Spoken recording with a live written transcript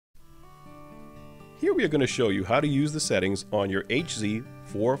Here we are going to show you how to use the settings on your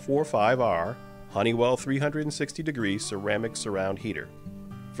HZ445R Honeywell 360 degree ceramic surround heater.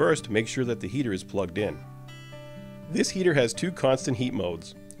 First, make sure that the heater is plugged in. This heater has two constant heat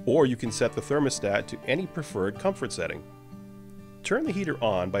modes, or you can set the thermostat to any preferred comfort setting. Turn the heater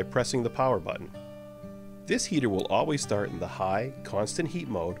on by pressing the power button. This heater will always start in the high, constant heat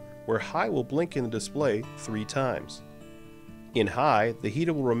mode, where high will blink in the display 3 times. In high, the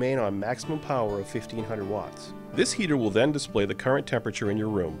heater will remain on maximum power of 1500 watts. This heater will then display the current temperature in your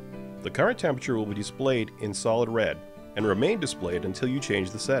room. The current temperature will be displayed in solid red and remain displayed until you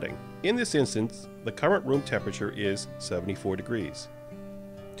change the setting. In this instance, the current room temperature is 74 degrees.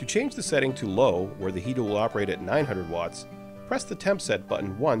 To change the setting to low, where the heater will operate at 900 watts, press the temp set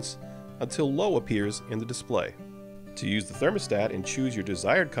button once until low appears in the display. To use the thermostat and choose your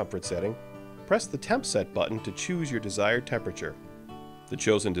desired comfort setting, press the temp set button to choose your desired temperature. The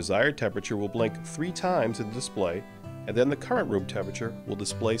chosen desired temperature will blink 3 times in the display, and then the current room temperature will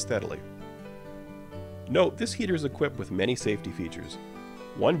display steadily. Note, this heater is equipped with many safety features,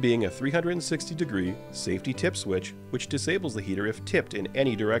 one being a 360 degree safety tip switch which disables the heater if tipped in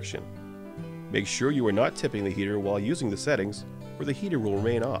any direction. Make sure you are not tipping the heater while using the settings, or the heater will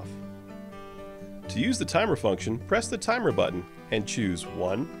remain off. To use the timer function, press the timer button and choose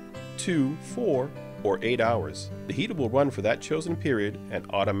 1, 2, 4, or 8 hours. The heater will run for that chosen period and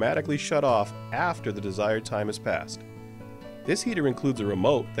automatically shut off after the desired time has passed. This heater includes a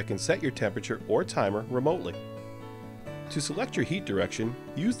remote that can set your temperature or timer remotely. To select your heat direction,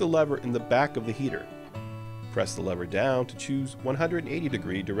 use the lever in the back of the heater. Press the lever down to choose 180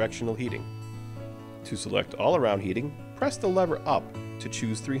 degree directional heating. To select all around heating, press the lever up to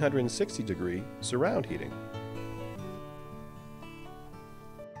choose 360 degree surround heating.